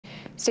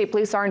State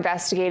police are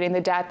investigating the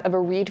death of a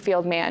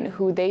Readfield man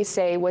who they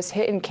say was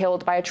hit and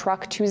killed by a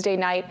truck Tuesday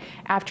night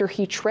after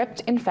he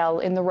tripped and fell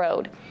in the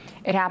road.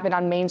 It happened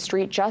on Main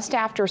Street just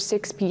after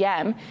 6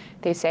 p.m.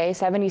 They say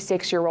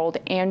 76-year-old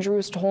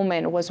Andrew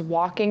Tolman was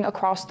walking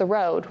across the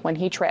road when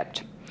he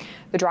tripped.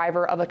 The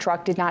driver of a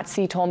truck did not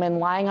see Tolman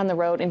lying on the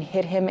road and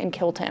hit him and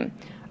killed him.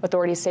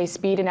 Authorities say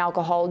speed and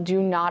alcohol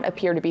do not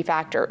appear to be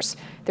factors.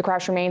 The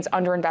crash remains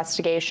under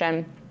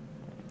investigation.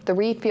 The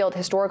Readfield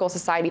Historical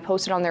Society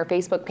posted on their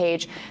Facebook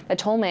page that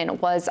Tolman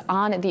was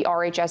on the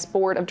RHS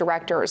Board of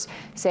Directors,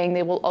 saying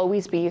they will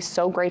always be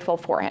so grateful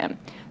for him.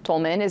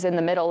 Tolman is in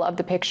the middle of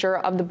the picture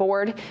of the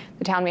board.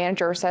 The town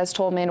manager says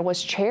Tolman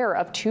was chair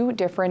of 2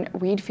 different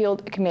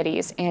Readfield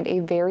committees and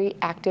a very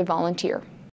active volunteer.